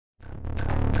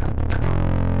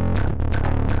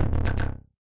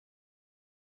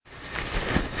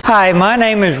Hi, my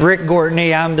name is Rick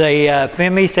Gortney. I'm the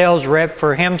Femi sales rep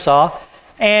for Bandsaw,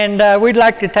 and we'd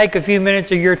like to take a few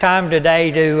minutes of your time today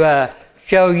to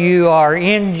show you our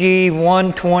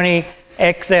NG120XL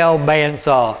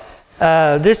bandsaw.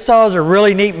 This saw is a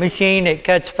really neat machine. It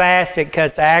cuts fast, it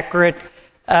cuts accurate.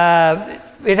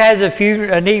 It has a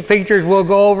few neat features we'll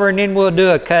go over, and then we'll do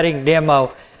a cutting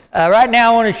demo. Right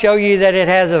now I want to show you that it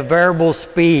has a variable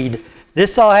speed.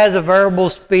 This saw has a variable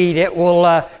speed. It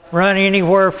will run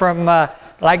anywhere from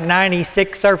like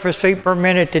 96 surface feet per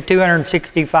minute to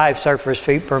 265 surface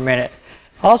feet per minute.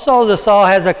 Also, the saw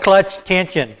has a clutch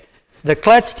tension. The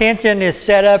clutch tension is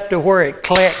set up to where it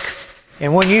clicks,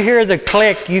 and when you hear the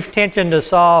click, you've tensioned the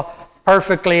saw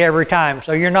perfectly every time.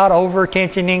 So you're not over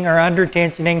tensioning or under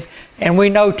tensioning, and we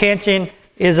know tension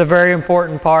is a very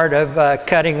important part of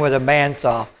cutting with a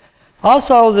bandsaw.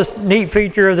 Also, this neat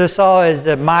feature of the saw is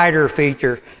the miter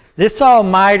feature. This saw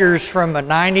miters from a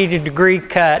 90-degree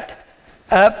cut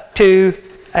up to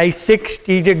a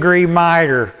 60-degree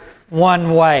miter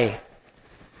one way.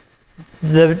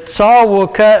 The saw will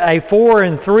cut a 4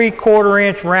 3/4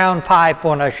 inch round pipe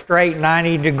on a straight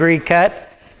 90-degree cut.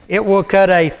 It will cut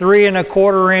a 3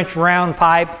 1/4 inch round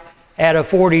pipe at a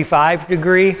 45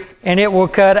 degree, and it will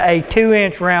cut a 2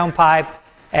 inch round pipe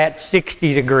at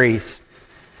 60 degrees.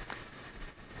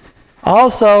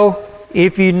 Also,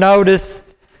 if you notice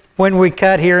when we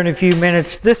cut here in a few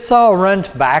minutes, this saw runs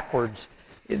backwards.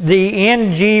 The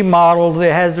NG model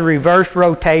that has the reverse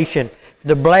rotation,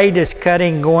 the blade is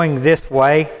cutting going this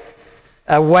way,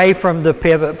 away from the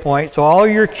pivot point, so all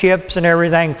your chips and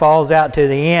everything falls out to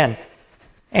the end.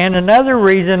 And another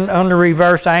reason on the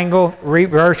reverse angle,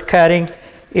 reverse cutting,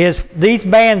 is these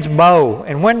bands bow,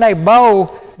 and when they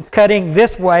bow cutting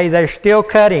this way, they're still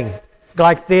cutting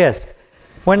like this.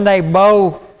 When they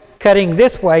bow cutting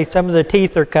this way, some of the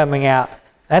teeth are coming out.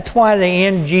 That's why the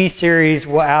NG series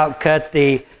will outcut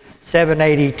the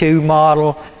 782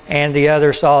 model and the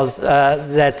other saws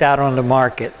that's out on the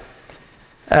market.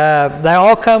 They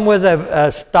all come with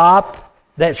a stop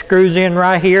that screws in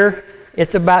right here.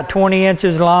 It's about 20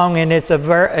 inches long, and it's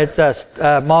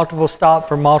a multiple stop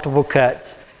for multiple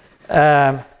cuts.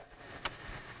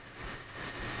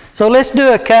 So let's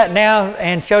do a cut now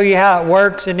and show you how it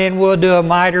works, and then we'll do a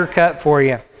miter cut for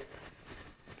you.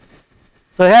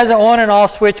 So it has an on and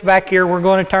off switch back here. We're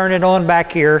going to turn it on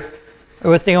back here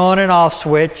with the on and off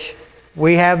switch.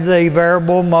 We have the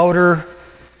variable motor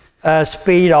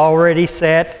speed already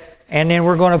set, and then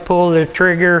we're going to pull the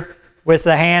trigger with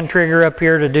the hand trigger up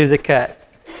here to do the cut.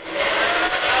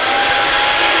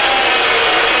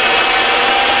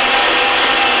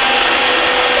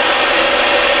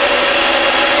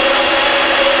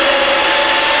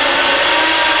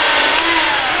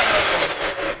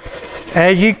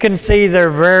 As you can see, they're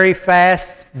very fast,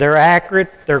 they're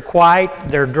accurate, they're quiet,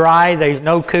 they're dry, there's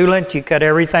no coolant, you cut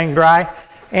everything dry,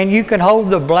 and you can hold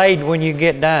the blade when you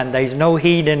get done. There's no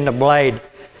heat in the blade.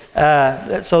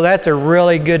 So that's a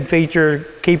really good feature,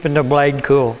 keeping the blade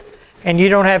cool. And you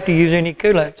don't have to use any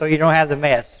coolant, so you don't have the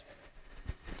mess.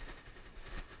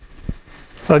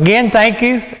 Again, thank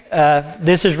you.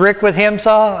 This is Rick with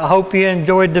Bandsaw. I hope you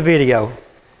enjoyed the video.